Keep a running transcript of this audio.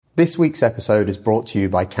This week's episode is brought to you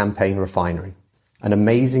by Campaign Refinery, an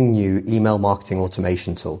amazing new email marketing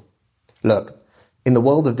automation tool. Look, in the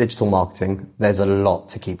world of digital marketing, there's a lot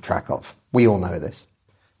to keep track of. We all know this.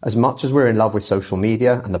 As much as we're in love with social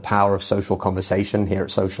media and the power of social conversation here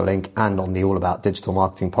at Social Link and on the All About Digital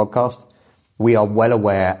Marketing podcast, we are well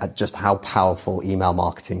aware at just how powerful email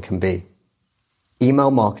marketing can be.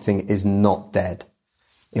 Email marketing is not dead.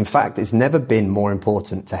 In fact, it's never been more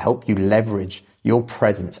important to help you leverage your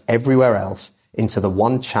presence everywhere else into the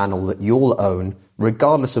one channel that you'll own,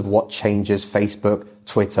 regardless of what changes Facebook,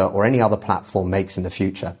 Twitter, or any other platform makes in the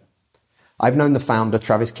future. I've known the founder,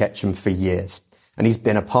 Travis Ketchum, for years, and he's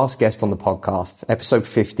been a past guest on the podcast, episode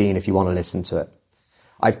 15 if you want to listen to it.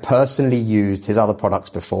 I've personally used his other products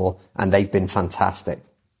before, and they've been fantastic.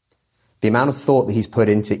 The amount of thought that he's put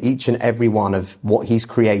into each and every one of what he's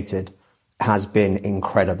created has been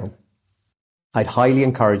incredible. I'd highly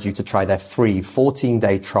encourage you to try their free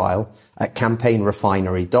 14-day trial at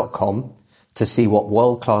campaignrefinery.com to see what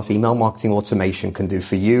world-class email marketing automation can do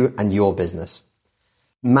for you and your business.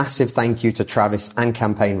 Massive thank you to Travis and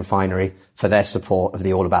Campaign Refinery for their support of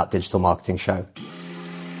the All About Digital Marketing show.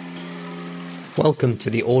 Welcome to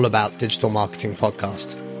the All About Digital Marketing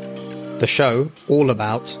podcast. The show all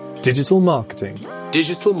about digital marketing.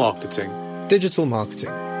 Digital marketing. Digital marketing.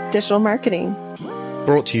 Digital marketing.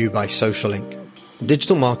 Brought to you by Social Link, a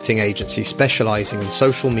digital marketing agency specializing in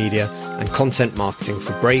social media and content marketing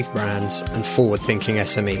for brave brands and forward-thinking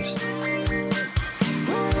SMEs.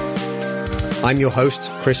 I'm your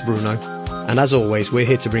host, Chris Bruno, and as always, we're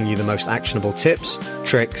here to bring you the most actionable tips,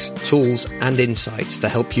 tricks, tools, and insights to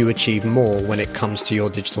help you achieve more when it comes to your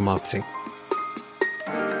digital marketing.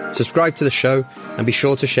 Subscribe to the show and be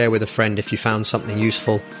sure to share with a friend if you found something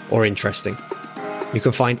useful or interesting. You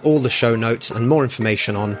can find all the show notes and more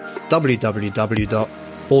information on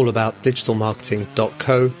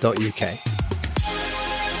www.allaboutdigitalmarketing.co.uk.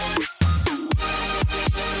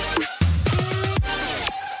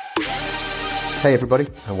 Hey everybody,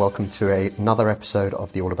 and welcome to another episode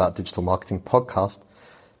of the All About Digital Marketing podcast.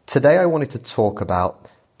 Today I wanted to talk about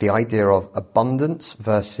the idea of abundance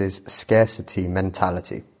versus scarcity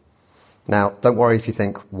mentality. Now, don't worry if you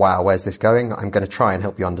think, wow, where's this going? I'm going to try and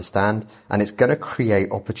help you understand, and it's going to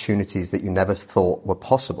create opportunities that you never thought were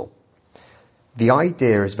possible. The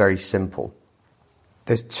idea is very simple.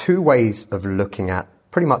 There's two ways of looking at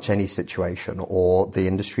pretty much any situation or the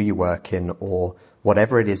industry you work in or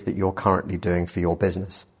whatever it is that you're currently doing for your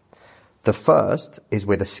business. The first is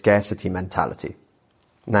with a scarcity mentality.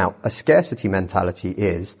 Now, a scarcity mentality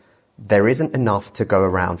is there isn't enough to go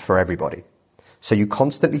around for everybody. So you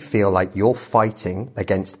constantly feel like you're fighting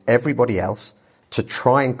against everybody else to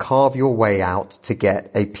try and carve your way out to get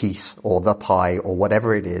a piece or the pie or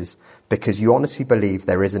whatever it is, because you honestly believe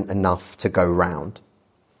there isn't enough to go round.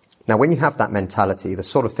 Now, when you have that mentality, the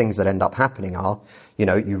sort of things that end up happening are,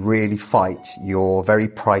 you really fight, you're very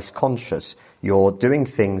price conscious, you're doing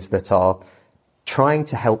things that are trying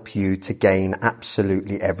to help you to gain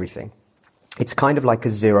absolutely everything. It's kind of like a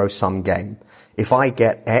zero-sum game. If I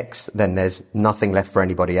get X, then there's nothing left for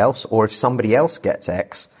anybody else. Or if somebody else gets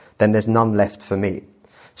X, then there's none left for me.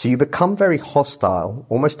 So you become very hostile,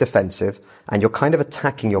 almost defensive, and you're kind of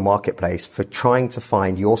attacking your marketplace for trying to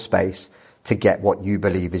find your space to get what you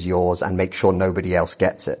believe is yours and make sure nobody else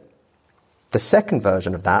gets it. The second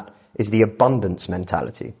version of that is the abundance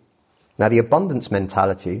mentality. Now, the abundance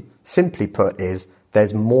mentality, simply put, is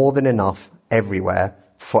there's more than enough everywhere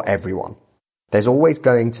for everyone. There's always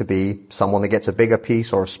going to be someone that gets a bigger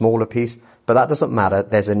piece or a smaller piece, but that doesn't matter.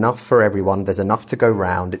 There's enough for everyone. There's enough to go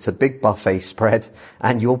round. It's a big buffet spread,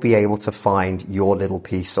 and you'll be able to find your little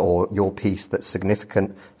piece or your piece that's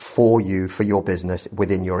significant for you, for your business,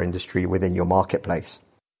 within your industry, within your marketplace.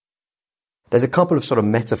 There's a couple of sort of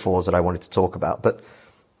metaphors that I wanted to talk about, but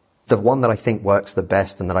the one that I think works the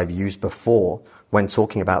best and that I've used before when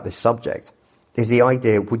talking about this subject is the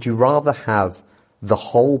idea, would you rather have the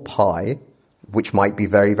whole pie, which might be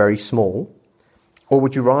very, very small, or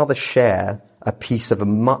would you rather share a piece of a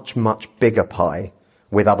much, much bigger pie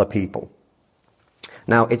with other people?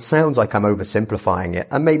 Now, it sounds like I'm oversimplifying it,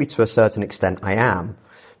 and maybe to a certain extent I am,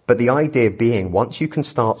 but the idea being, once you can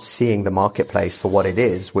start seeing the marketplace for what it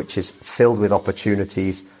is, which is filled with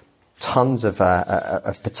opportunities, tons of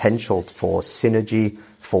potential for synergy,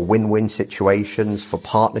 for win-win situations, for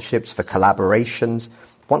partnerships, for collaborations,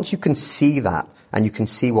 once you can see that, and you can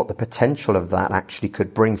see what the potential of that actually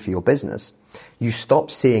could bring for your business, you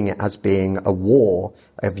stop seeing it as being a war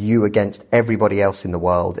of you against everybody else in the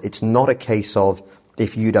world. It's not a case of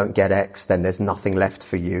if you don't get X, then there's nothing left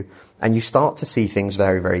for you. And you start to see things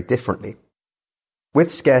very, very differently.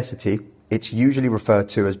 With scarcity, it's usually referred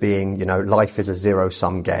to as being, life is a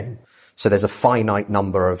zero-sum game. So there's a finite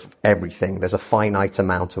number of everything. There's a finite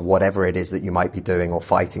amount of whatever it is that you might be doing or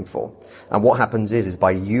fighting for. And what happens is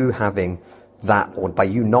by you having that, or by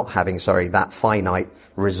you not having, that finite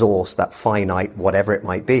resource, that finite whatever it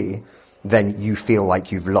might be, then you feel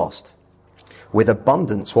like you've lost. With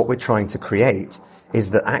abundance, what we're trying to create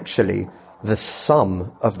is that actually the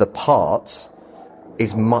sum of the parts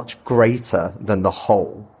is much greater than the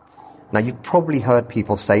whole. Now, you've probably heard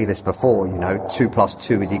people say this before, 2 plus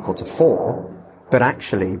 2 is equal to 4. But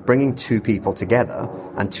actually, bringing two people together,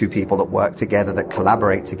 and two people that work together, that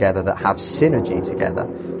collaborate together, that have synergy together,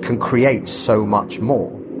 can create so much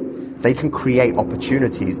more. They can create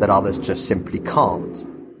opportunities that others just simply can't.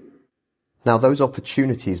 Now, those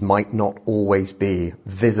opportunities might not always be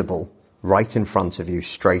visible right in front of you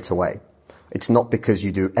straight away. It's not because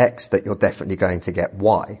you do X that you're definitely going to get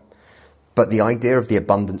Y. But the idea of the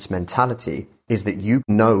abundance mentality is that you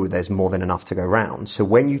know there's more than enough to go round. So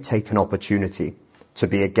when you take an opportunity to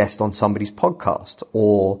be a guest on somebody's podcast,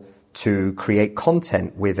 or to create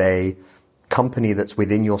content with a company that's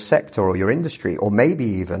within your sector or your industry, or maybe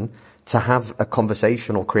even to have a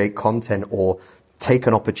conversation or create content or take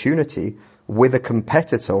an opportunity with a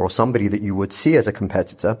competitor or somebody that you would see as a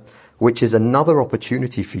competitor, which is another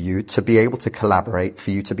opportunity for you to be able to collaborate, for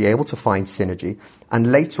you to be able to find synergy.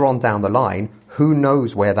 And later on down the line, who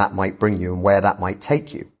knows where that might bring you and where that might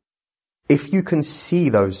take you. If you can see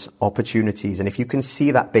those opportunities, and if you can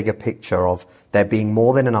see that bigger picture of there being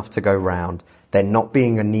more than enough to go round, there not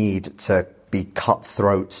being a need to be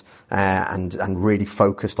cutthroat and really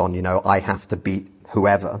focused on, I have to beat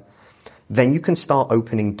whoever, then you can start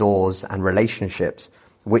opening doors and relationships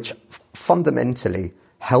which fundamentally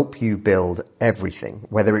help you build everything,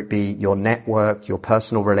 whether it be your network, your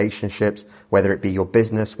personal relationships, whether it be your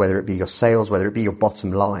business, whether it be your sales, whether it be your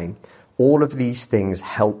bottom line. All of these things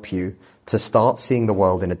help you to start seeing the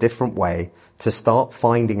world in a different way, to start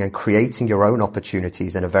finding and creating your own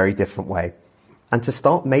opportunities in a very different way, and to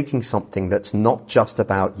start making something that's not just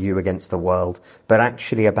about you against the world, but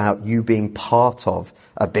actually about you being part of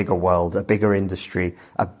a bigger world, a bigger industry,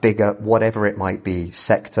 a bigger, whatever it might be,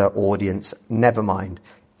 sector, audience, never mind.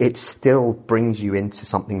 It still brings you into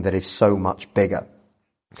something that is so much bigger.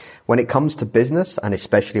 When it comes to business, and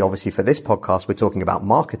especially obviously for this podcast, we're talking about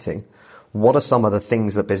marketing. What are some of the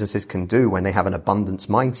things that businesses can do when they have an abundance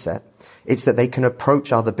mindset? It's that they can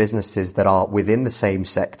approach other businesses that are within the same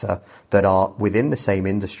sector, that are within the same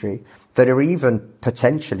industry, that are even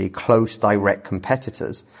potentially close direct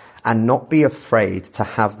competitors, and not be afraid to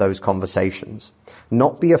have those conversations.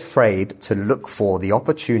 Not be afraid to look for the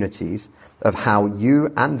opportunities of how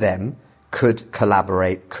you and them could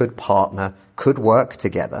collaborate, could partner, could work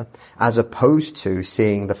together, as opposed to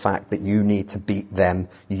seeing the fact that you need to beat them,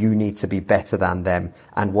 you need to be better than them,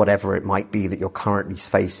 and whatever it might be that you're currently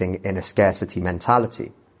facing in a scarcity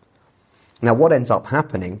mentality. Now, what ends up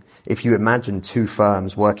happening, if you imagine two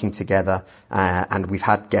firms working together, and we've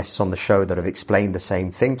had guests on the show that have explained the same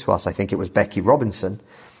thing to us, I think it was Becky Robinson,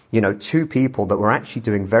 two people that were actually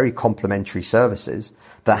doing very complementary services,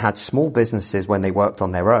 that had small businesses when they worked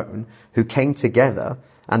on their own, who came together,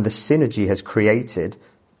 and the synergy has created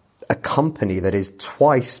a company that is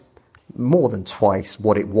more than twice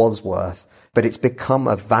what it was worth, but it's become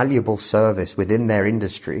a valuable service within their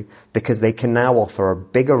industry because they can now offer a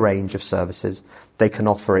bigger range of services. They can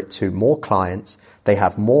offer it to more clients. They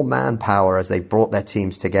have more manpower as they've brought their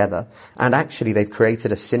teams together. And actually, they've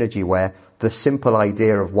created a synergy where the simple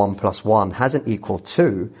idea of 1 + 1 hasn't equaled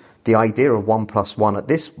 2. The idea of 1 + 1 at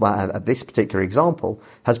this particular example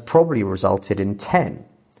has probably resulted in 10.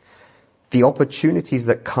 The opportunities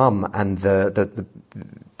that come and the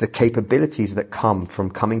capabilities that come from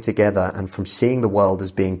coming together and from seeing the world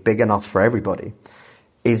as being big enough for everybody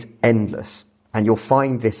is endless. And you'll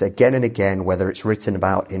find this again and again, whether it's written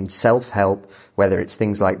about in self-help, whether it's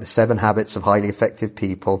things like the 7 Habits of Highly Effective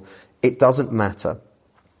People, it doesn't matter.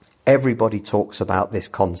 Everybody talks about this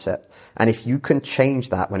concept. And if you can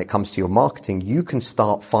change that when it comes to your marketing, you can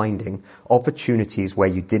start finding opportunities where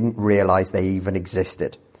you didn't realize they even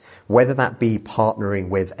existed. Whether that be partnering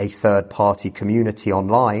with a third-party community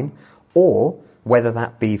online, or whether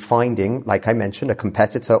that be finding, like I mentioned, a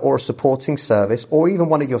competitor or a supporting service, or even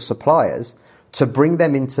one of your suppliers, to bring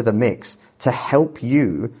them into the mix to help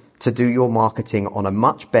you to do your marketing on a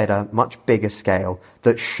much better, much bigger scale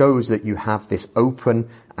that shows that you have this open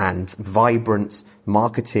and vibrant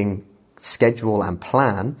marketing schedule and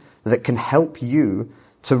plan that can help you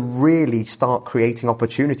to really start creating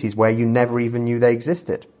opportunities where you never even knew they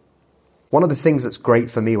existed. One of the things that's great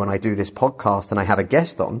for me when I do this podcast and I have a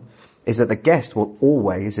guest on is that the guest will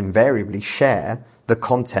always invariably share the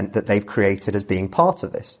content that they've created as being part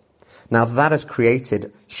of this. Now, that has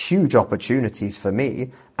created huge opportunities for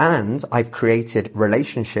me, and I've created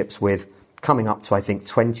relationships with coming up to, I think,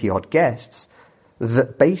 20 odd guests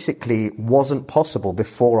that basically wasn't possible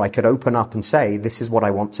before I could open up and say, this is what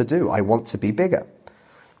I want to do. I want to be bigger.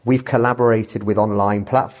 We've collaborated with online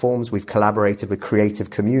platforms. We've collaborated with creative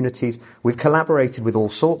communities. We've collaborated with all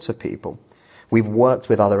sorts of people. We've worked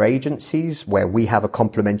with other agencies where we have a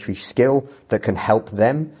complementary skill that can help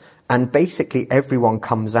them. And basically everyone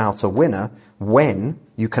comes out a winner when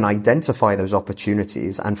you can identify those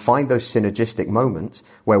opportunities and find those synergistic moments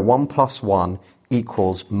where 1 + 1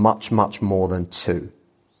 equals much, much more than 2.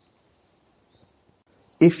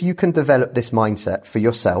 If you can develop this mindset for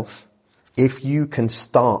yourself, if you can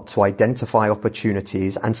start to identify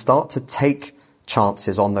opportunities and start to take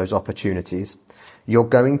chances on those opportunities, you're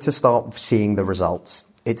going to start seeing the results.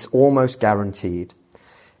 It's almost guaranteed.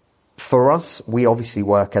 For us, we obviously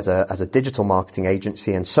work as a digital marketing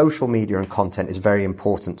agency, and social media and content is very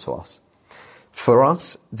important to us. For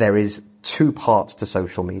us, there is 2 parts to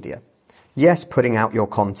social media. Yes, putting out your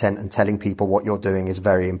content and telling people what you're doing is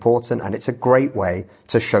very important, and it's a great way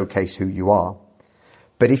to showcase who you are.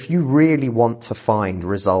 But if you really want to find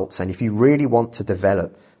results, and if you really want to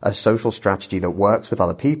develop a social strategy that works with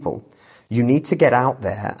other people, you need to get out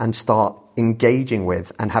there and start engaging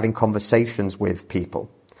with and having conversations with people.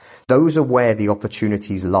 Those are where the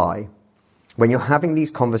opportunities lie. When you're having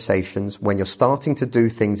these conversations, when you're starting to do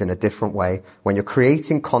things in a different way, when you're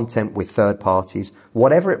creating content with third parties,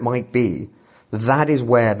 whatever it might be, that is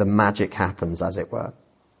where the magic happens, as it were.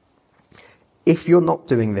 If you're not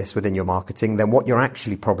doing this within your marketing, then what you're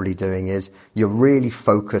actually probably doing is you're really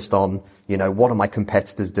focused on, what are my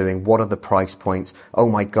competitors doing? What are the price points? Oh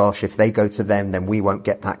my gosh, if they go to them, then we won't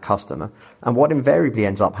get that customer. And what invariably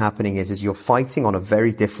ends up happening is you're fighting on a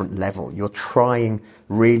very different level. You're trying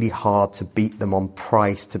really hard to beat them on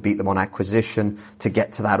price, to beat them on acquisition, to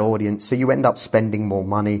get to that audience. So you end up spending more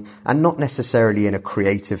money, and not necessarily in a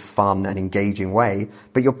creative, fun and engaging way,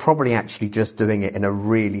 but you're probably actually just doing it in a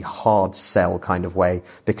really hard sell kind of way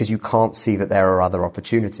because you can't see that there are other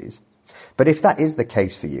opportunities. But if that is the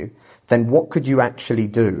case for you, then what could you actually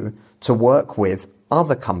do to work with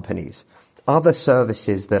other companies, other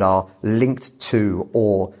services that are linked to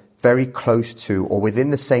or very close to or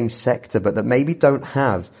within the same sector, but that maybe don't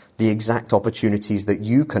have the exact opportunities that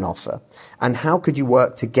you can offer? And how could you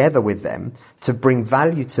work together with them to bring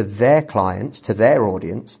value to their clients, to their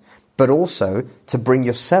audience, but also to bring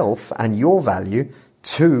yourself and your value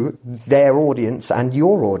to their audience and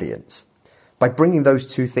your audience? By bringing those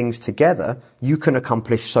 2 things together, you can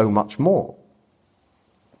accomplish so much more.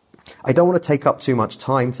 I don't want to take up too much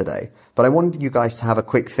time today, but I wanted you guys to have a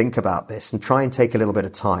quick think about this and try and take a little bit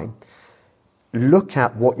of time. Look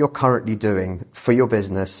at what you're currently doing for your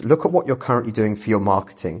business. Look at what you're currently doing for your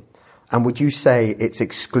marketing. And would you say it's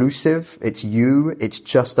exclusive, it's you, it's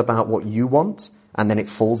just about what you want, and then it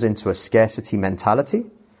falls into a scarcity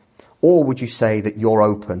mentality? Or would you say that you're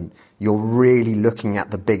open, you're really looking at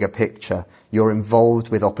the bigger picture, you're involved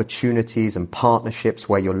with opportunities and partnerships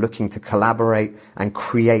where you're looking to collaborate and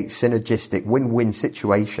create synergistic win-win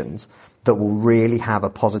situations that will really have a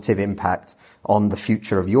positive impact on the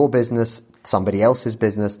future of your business, somebody else's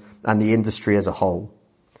business, and the industry as a whole?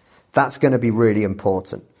 That's going to be really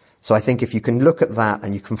important. So I think if you can look at that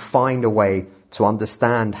and you can find a way to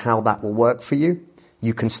understand how that will work for you,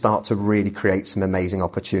 you can start to really create some amazing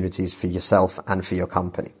opportunities for yourself and for your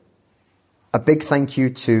company. A big thank you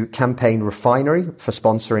to Campaign Refinery for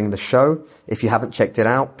sponsoring the show. If you haven't checked it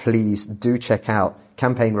out, please do check out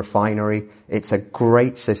Campaign Refinery. It's a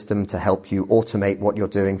great system to help you automate what you're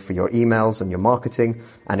doing for your emails and your marketing,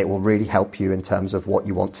 and it will really help you in terms of what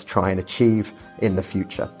you want to try and achieve in the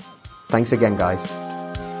future. Thanks again, guys.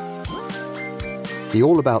 The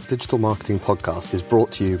All About Digital Marketing podcast is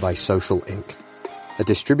brought to you by Social Inc., a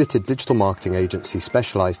distributed digital marketing agency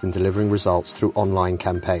specialized in delivering results through online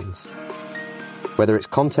campaigns. Whether it's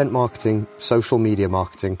content marketing, social media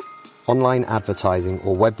marketing, online advertising,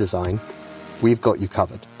 or web design, we've got you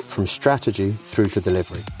covered, from strategy through to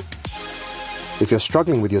delivery. If you're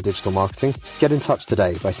struggling with your digital marketing, get in touch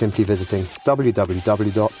today by simply visiting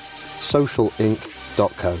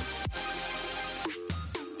www.socialinc.co.